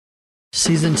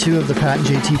Season 2 of the Pat and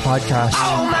JT podcast.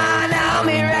 Oh man, I'm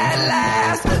here at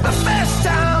last. The first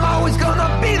time, always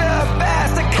gonna be the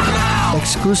best. Come on!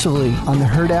 Exclusively on the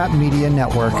Herd App Media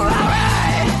Network. All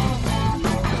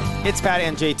right. It's Pat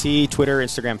and JT, Twitter,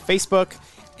 Instagram, Facebook,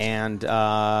 and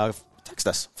text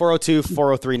us,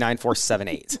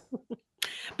 402-403-9478.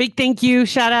 Big thank you.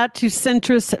 Shout out to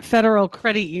Centris Federal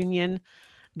Credit Union.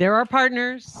 They're our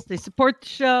partners. They support the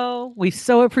show. We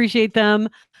so appreciate them.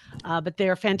 But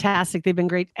they're fantastic. They've been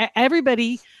great.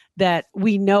 Everybody that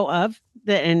we know of,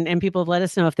 and people have let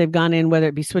us know if they've gone in, whether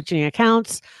it be switching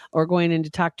accounts or going in to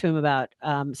talk to them about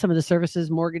some of the services,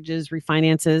 mortgages,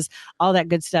 refinances, all that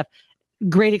good stuff.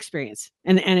 Great experience.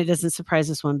 And it doesn't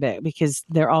surprise us one bit because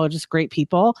they're all just great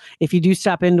people. If you do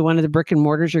stop into one of the brick and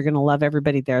mortars, you're going to love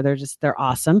everybody there. They're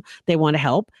awesome. They want to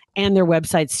help. And their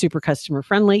website's super customer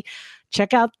friendly.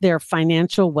 Check out their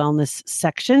financial wellness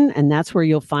section. And that's where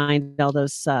you'll find all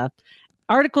those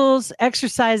articles,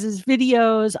 exercises,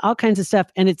 videos, all kinds of stuff.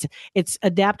 And it's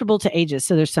adaptable to ages.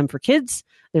 So there's some for kids.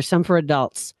 There's some for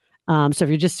adults. So if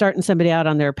you're just starting somebody out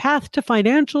on their path to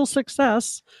financial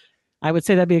success, I would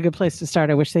say that'd be a good place to start.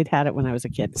 I wish they'd had it when I was a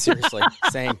kid. Seriously,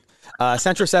 same.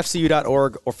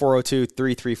 CentrisFCU.org or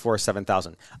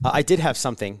 402-334-7000. I did have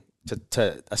something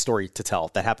a story to tell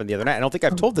that happened the other night. I don't think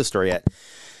I've told this story yet.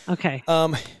 Okay.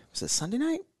 Was it Sunday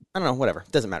night? I don't know, whatever.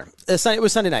 Doesn't matter. It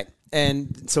was Sunday night.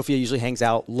 And Sophia usually hangs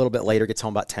out a little bit later, gets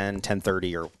home about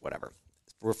 10:30 or whatever.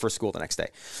 We're for school the next day.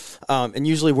 And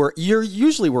usually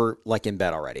we're like in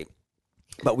bed already.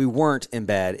 But we weren't in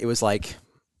bed. It was like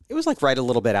right a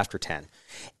little bit after 10.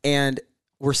 And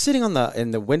we're sitting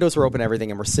and the windows are open and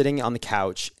everything, and we're sitting on the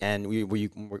couch, and we're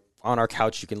on our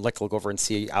couch. You can look over and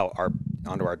see out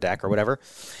onto our deck or whatever.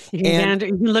 You can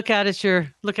look out at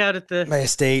my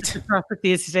estate.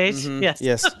 The estate. Mm-hmm. Yes.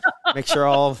 Yes. Make sure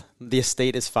all of the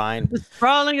estate is fine. The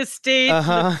sprawling estate.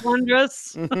 Looks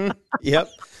wondrous. Mm-hmm. Yep.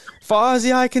 Far as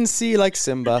the eye can see, like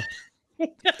Simba.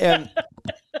 And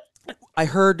I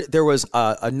heard there was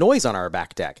a noise on our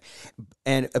back deck,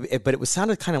 but it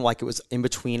sounded kind of like it was in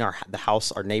between our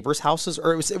neighbors' houses,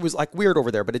 or it was like weird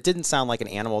over there. But it didn't sound like an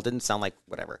animal. It didn't sound like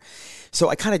whatever. So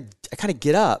I kind of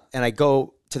get up and I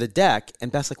go to the deck,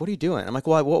 and Beth's like, "What are you doing?" I'm like,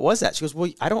 "Well, what was that?" She goes, "Well,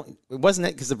 it wasn't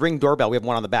it because the Ring doorbell. We have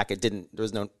one on the back. There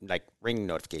was no like ring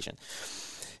notification."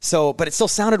 So, but it still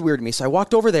sounded weird to me. So I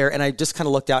walked over there and I just kind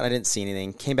of looked out and I didn't see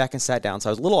anything. Came back and sat down. So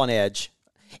I was a little on edge.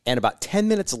 And about 10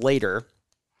 minutes later,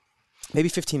 maybe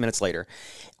 15 minutes later,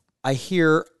 I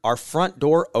hear our front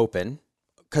door open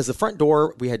because the front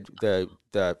door,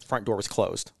 the front door was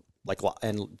closed,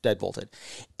 and deadbolted.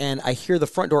 And I hear the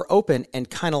front door open and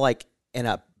kind of like in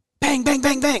a bang, bang,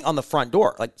 bang, bang on the front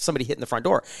door, like somebody hitting the front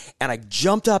door. And I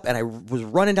jumped up and I was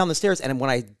running down the stairs. And when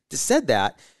I said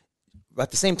that, at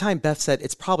the same time, Beth said,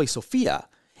 "It's probably Sophia."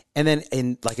 And then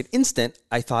in like an instant,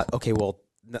 I thought, okay, well,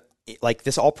 like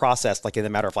this all processed like in a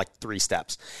matter of like 3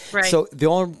 steps. Right. So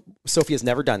Sophia's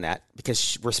never done that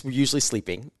because we're usually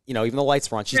sleeping, even the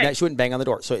lights were on. She wouldn't bang on the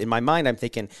door. So in my mind, I'm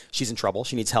thinking she's in trouble.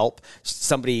 She needs help.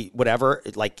 Somebody, whatever,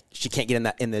 like she can't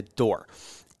get in the door.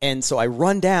 And so I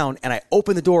run down and I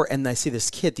open the door and I see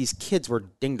these kids were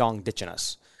ding dong ditching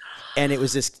us. And it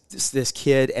was this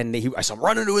kid, and I saw him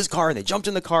run into his car, and they jumped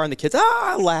in the car, and the kids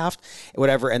laughed,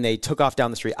 whatever, and they took off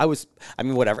down the street.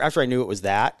 Whatever. After I knew it was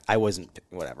that, I wasn't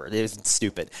whatever. It was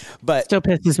stupid, but still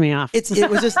pisses me off. It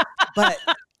was just, but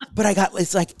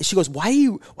it's like she goes, why'd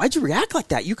you react like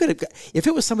that? You could have, if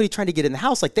it was somebody trying to get in the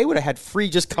house, like they would have had free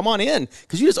just come on in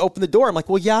because you just opened the door. I'm like,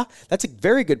 well, yeah, that's a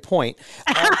very good point,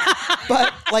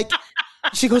 but like.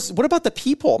 She goes, "What about the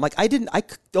people?" I'm like, I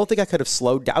don't think I could have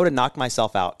slowed down. I would have knocked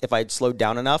myself out if I had slowed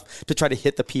down enough to try to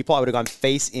hit the people. I would have gone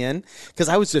face in because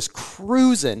I was just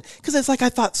cruising. Because it's like I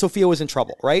thought Sophia was in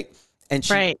trouble, right? And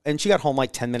she got home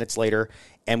like 10 minutes later,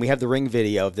 and we have the Ring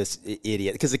video of this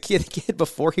idiot because the kid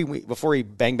before he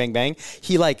bang bang bang,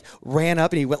 he like ran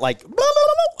up and he went like blah, blah,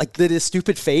 blah, like did his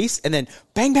stupid face and then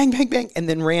bang bang bang bang and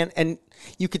then ran, and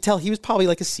you could tell he was probably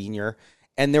like a senior.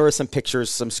 And there were some pictures,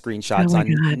 some screenshots on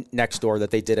Nextdoor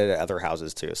that they did at other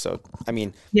houses too. So, I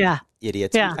mean,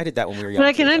 idiots. Yeah. I did that when we were young. But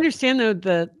I can understand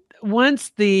though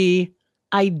once the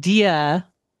idea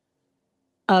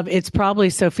of it's probably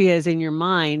Sophia is in your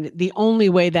mind, the only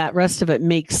way that rest of it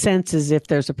makes sense is if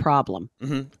there's a problem.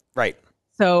 Mm-hmm. Right.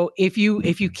 So if you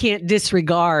can't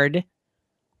disregard,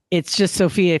 it's just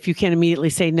Sophia. If you can't immediately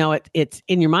say no, it's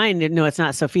in your mind. No, it's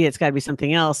not Sophia. It's got to be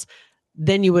something else.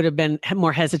 Then you would have been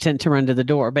more hesitant to run to the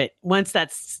door. But once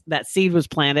that seed was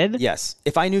planted. Yes.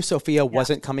 If I knew Sophia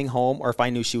wasn't coming home, or if I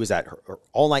knew she was at her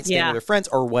all night staying with her friends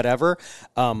or whatever,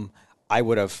 I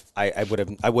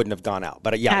wouldn't have gone out.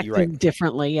 But you're right.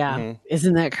 Differently. Yeah. Mm-hmm.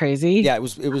 Isn't that crazy? Yeah. It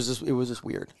was just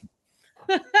weird.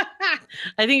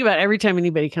 I think about every time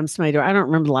anybody comes to my door. I don't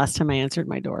remember the last time I answered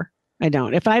my door. I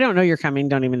don't. If I don't know you're coming,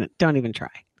 don't even try.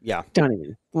 Yeah. Don't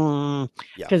even. Yeah.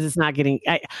 Because it's not getting.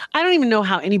 I don't even know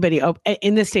how anybody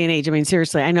in this day and age. I mean,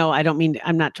 seriously, I know. I don't mean.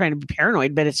 I'm not trying to be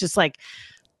paranoid, but it's just like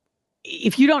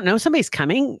if you don't know somebody's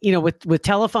coming, you know, with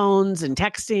telephones and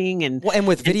texting and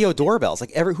with video doorbells,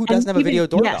 like who doesn't have a video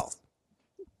doorbell? Yes,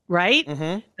 right?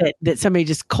 Mm-hmm. That somebody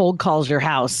just cold calls your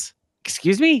house.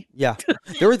 Excuse me? Yeah.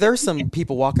 There's some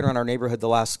people walking around our neighborhood the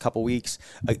last couple weeks,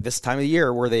 this time of the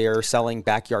year, where they are selling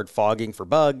backyard fogging for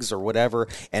bugs or whatever.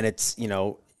 And it's, you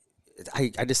know,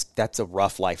 I just, that's a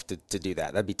rough life to do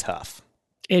that. That'd be tough.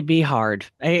 It'd be hard.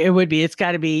 It would be. It's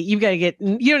got to be. You've got to get.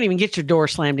 You don't even get your door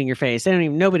slammed in your face.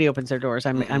 Nobody opens their doors.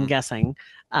 I'm guessing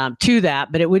to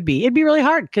that, but it'd be really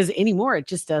hard because anymore it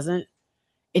just doesn't.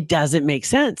 It doesn't make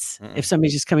sense if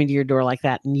somebody's just coming to your door like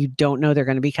that and you don't know they're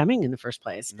going to be coming in the first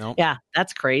place. Nope. Yeah,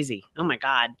 that's crazy. Oh my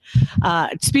God.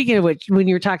 Speaking of which, when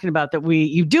you were talking about that,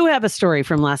 you do have a story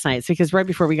from last night. It's because right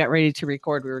before we got ready to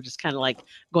record, we were just kind of like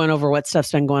going over what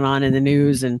stuff's been going on in the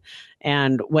news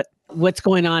and what's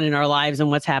going on in our lives and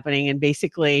what's happening. And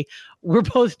basically we're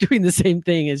both doing the same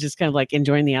thing, is just kind of like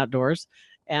enjoying the outdoors.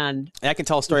 And I can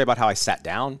tell a story about how I sat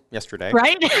down yesterday.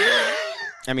 Right.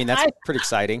 I mean, that's pretty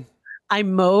exciting. I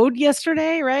mowed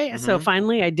yesterday, right? Mm-hmm. So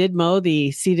finally I did mow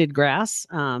the seeded grass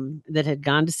that had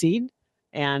gone to seed,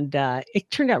 and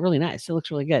it turned out really nice. It looks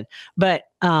really good. But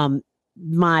I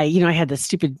had this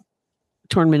stupid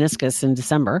torn meniscus in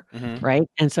December, right?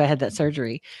 And so I had that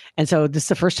surgery. And so this is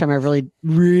the first time I really,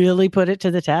 really put it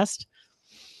to the test.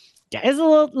 Yeah, it's a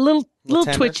little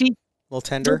twitchy. A little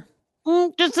tender.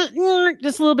 Just a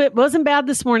little bit. Wasn't bad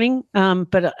this morning,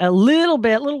 but a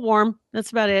little warm.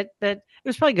 That's about it. But it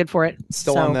was probably good for it.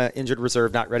 Still on the injured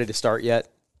reserve, not ready to start yet.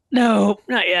 No,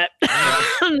 not yet.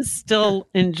 I'm still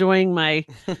enjoying my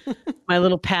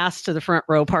little pass to the front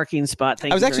row parking spot.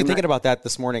 I was actually thinking about that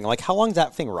this morning. Like, how long does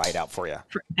that thing ride out for you?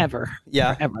 Forever.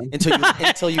 Yeah, forever.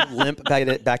 until you limp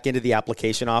back into the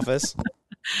application office.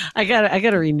 I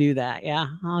gotta renew that. Yeah,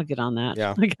 I'll get on that.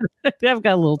 Yeah, I've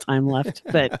got a little time left,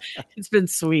 but it's been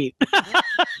sweet.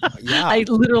 Yeah, I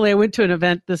went to an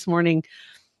event this morning,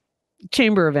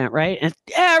 chamber event, right? And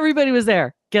everybody was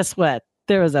there. Guess what?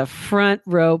 There was a front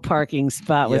row parking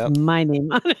spot with my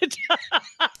name on it.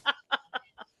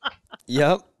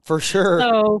 Yep, for sure.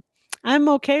 So I'm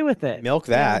okay with it. Milk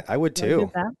that. Yeah, I would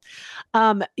too.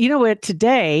 You know what?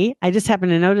 Today, I just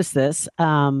happened to notice this.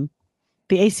 The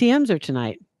ACMs are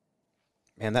tonight.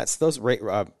 Man, that's those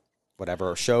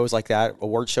whatever shows like that,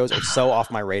 award shows are so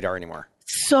off my radar anymore.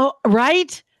 So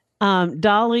right,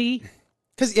 Dolly.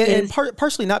 Because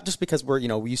partially not just because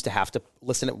we used to have to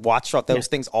watch those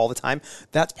things all the time.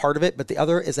 That's part of it. But the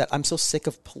other is that I'm so sick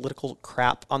of political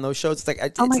crap on those shows. It's like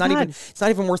it's not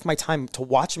even worth my time to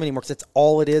watch them anymore because it's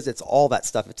all it is. It's all that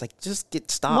stuff. It's like just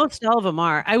stop. Most all of them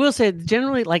are. I will say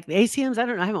generally like the ACMs. I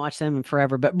don't know. I haven't watched them in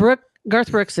forever. But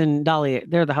Garth Brooks and Dolly,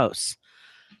 they're the hosts.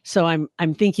 So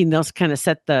I'm thinking they'll kind of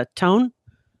set the tone.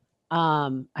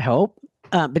 I hope.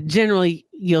 But generally,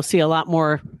 you'll see a lot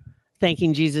more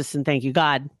thanking Jesus and thank you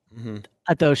God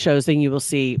at those shows than you will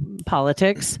see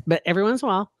politics. But every once in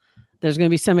a while, there's going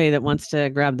to be somebody that wants to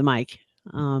grab the mic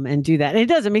and do that. And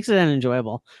it makes it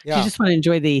unenjoyable. Yeah. You just want to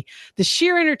enjoy the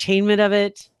sheer entertainment of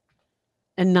it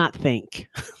and not think.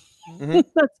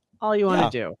 That's all you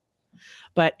want to do.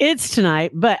 But it's tonight.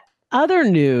 But other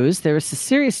news, there was a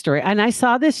serious story. And I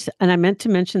saw this and I meant to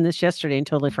mention this yesterday and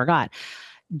totally forgot.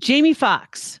 Jamie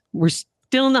Foxx, we're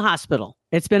still in the hospital.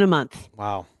 It's been a month.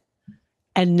 Wow.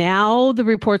 And now the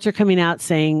reports are coming out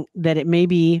saying that it may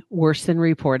be worse than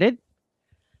reported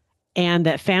and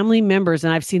that family members,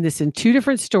 and I've seen this in two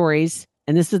different stories,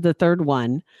 and this is the third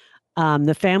one,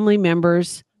 the family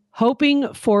members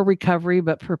hoping for recovery,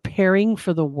 but preparing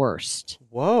for the worst.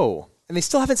 Whoa. And they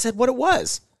still haven't said what it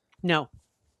was. No,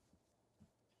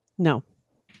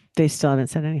 they still haven't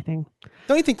said anything.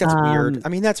 Don't you think that's weird? I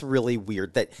mean, that's really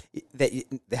weird that they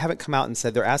haven't come out and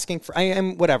said they're asking for. I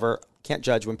am whatever. Can't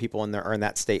judge when people are in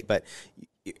that state, but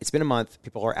it's been a month.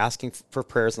 People are asking for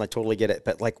prayers, and I totally get it.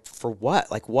 But like, for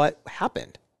what? Like, what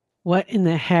happened? What in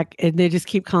the heck? And they just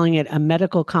keep calling it a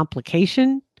medical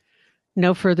complication.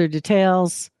 No further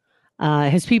details.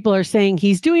 His people are saying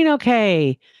he's doing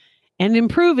okay and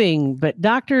improving, but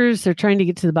doctors are trying to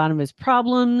get to the bottom of his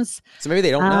problems. So maybe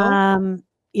they don't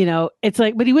know. It's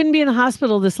like, but he wouldn't be in the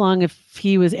hospital this long if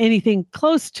he was anything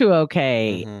close to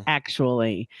okay,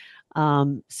 actually.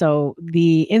 So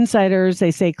the insiders,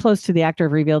 they say close to the actor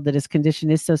have revealed that his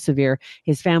condition is so severe,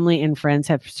 his family and friends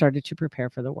have started to prepare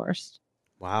for the worst.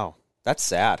 Wow. That's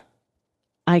sad.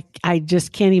 I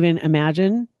just can't even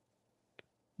imagine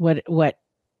what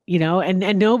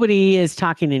and nobody is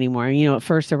talking anymore. At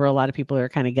first there were a lot of people who are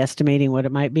kind of guesstimating what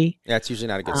it might be. Yeah, it's usually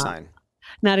not a good sign.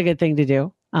 Not a good thing to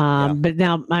do. But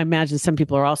now I imagine some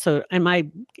people are also,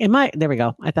 there we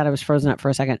go. I thought I was frozen up for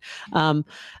a second. But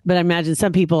I imagine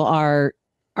some people are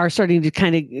starting to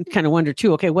kind of wonder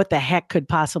too, okay, what the heck could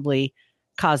possibly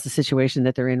cause the situation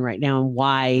that they're in right now, and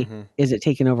why is it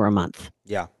taking over a month?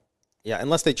 Yeah.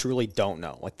 Unless they truly don't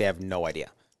know, like they have no idea.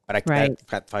 But I kind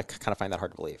of find that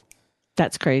hard to believe.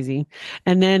 That's crazy.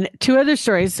 And then two other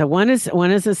stories. So one is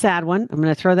a sad one. I'm going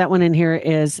to throw that one in here.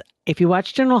 Is if you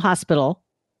watch General Hospital,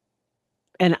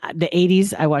 and the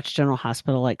 80s, I watched General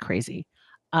Hospital like crazy.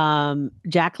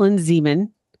 Jacqueline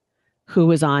Zeman, who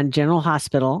was on General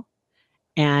Hospital,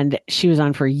 and she was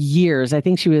on for years. I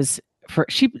think she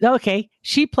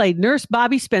played Nurse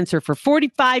Bobby Spencer for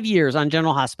 45 years on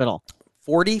General Hospital.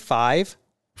 45?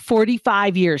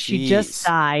 45 years. She just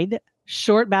died.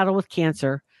 Short battle with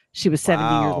cancer. She was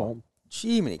 70 years old.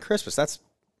 Gee, many Christmas. That's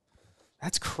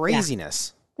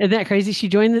craziness. Yeah. Isn't that crazy?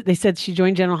 They said she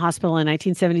joined General Hospital in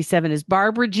 1977 as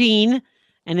Barbara Jean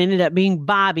and ended up being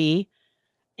Bobby.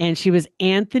 And she was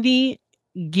Anthony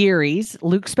Geary's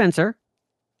Luke Spencer,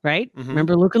 right? Mm-hmm.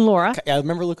 Remember Luke and Laura? Yeah, I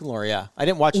remember Luke and Laura, yeah. I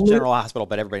didn't watch General Hospital,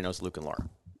 but everybody knows Luke and Laura.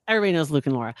 Everybody knows Luke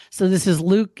and Laura. So this is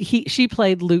Luke. She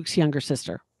played Luke's younger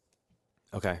sister.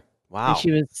 Okay. Wow. And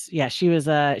she was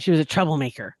a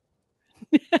troublemaker.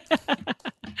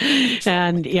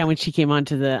 And when she came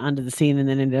onto the scene, and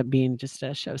then ended up being just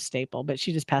a show staple, but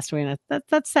she just passed away, and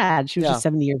that's sad. She was just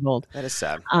 70 years old. That is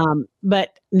sad.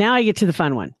 But now I get to the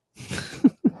fun one.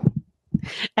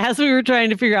 As we were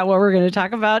trying to figure out what we're going to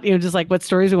talk about, just like what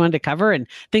stories we wanted to cover and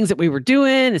things that we were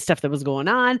doing and stuff that was going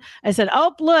on, I said,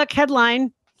 oh, look,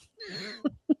 headline.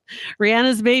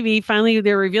 Rihanna's baby, finally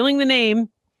they're revealing the name.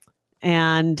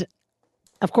 And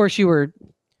of course you were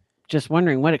just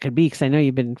wondering what it could be, because I know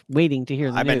you've been waiting to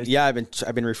hear the news.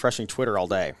 I've been refreshing Twitter all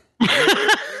day.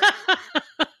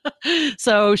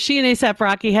 So she and A$AP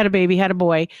Rocky had a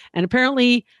boy, and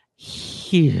apparently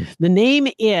the name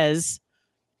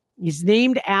he's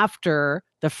named after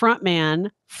the front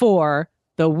man for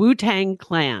the Wu-Tang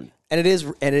Clan. And it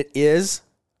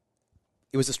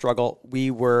was a struggle.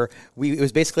 It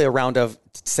was basically a round of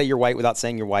say you're white without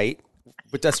saying you're white.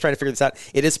 But let's try to figure this out.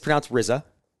 It is pronounced RZA.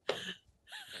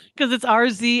 Because it's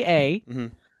RZA. Mm-hmm.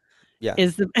 Yeah.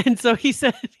 And so I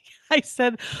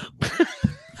said,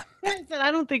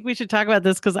 I don't think we should talk about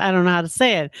this because I don't know how to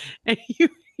say it. And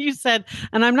you said,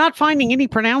 and I'm not finding any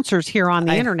pronouncers here on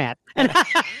the internet. And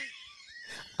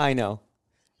I know.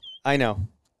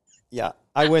 Yeah.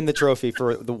 I win the trophy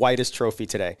for the whitest trophy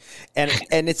today. And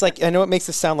it's like, I know it makes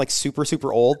this sound like super,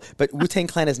 super old, but Wu-Tang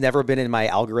Clan has never been in my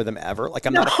algorithm ever. Like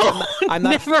I'm not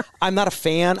a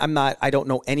fan. I don't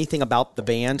know anything about the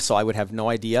band, so I would have no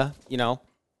idea,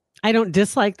 I don't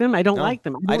dislike them. I don't like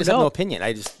them. I just have no opinion.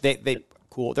 They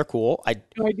cool. They're cool.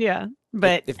 No idea.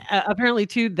 But apparently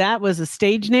too, that was a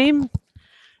stage name.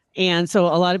 And so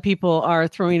a lot of people are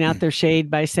throwing out their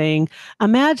shade by saying,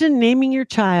 imagine naming your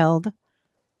child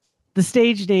the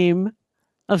stage name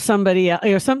of somebody else,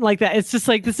 or something like that. It's just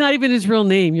like, it's not even his real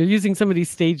name. You're using somebody's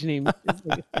stage name. It's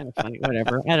kind of funny,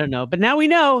 whatever. I don't know. But now we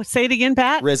know. Say it again,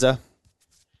 Pat. RZA.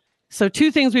 So two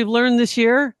things we've learned this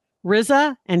year,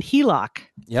 RZA and HELOC.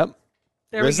 Yep.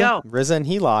 There we go. RZA and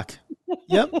HELOC.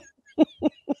 Yep.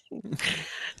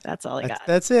 That's all I got.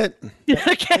 That's it.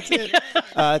 Okay. That's it.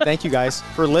 Thank you guys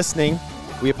for listening.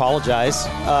 We apologize.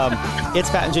 It's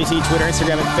Pat and JT, Twitter,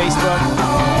 Instagram, and Facebook.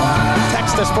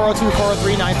 Text us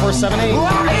 402-403-9478.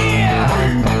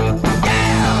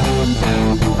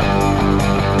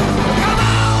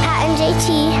 Pat and JT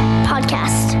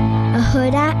Podcast, a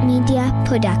Huda Media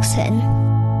Production.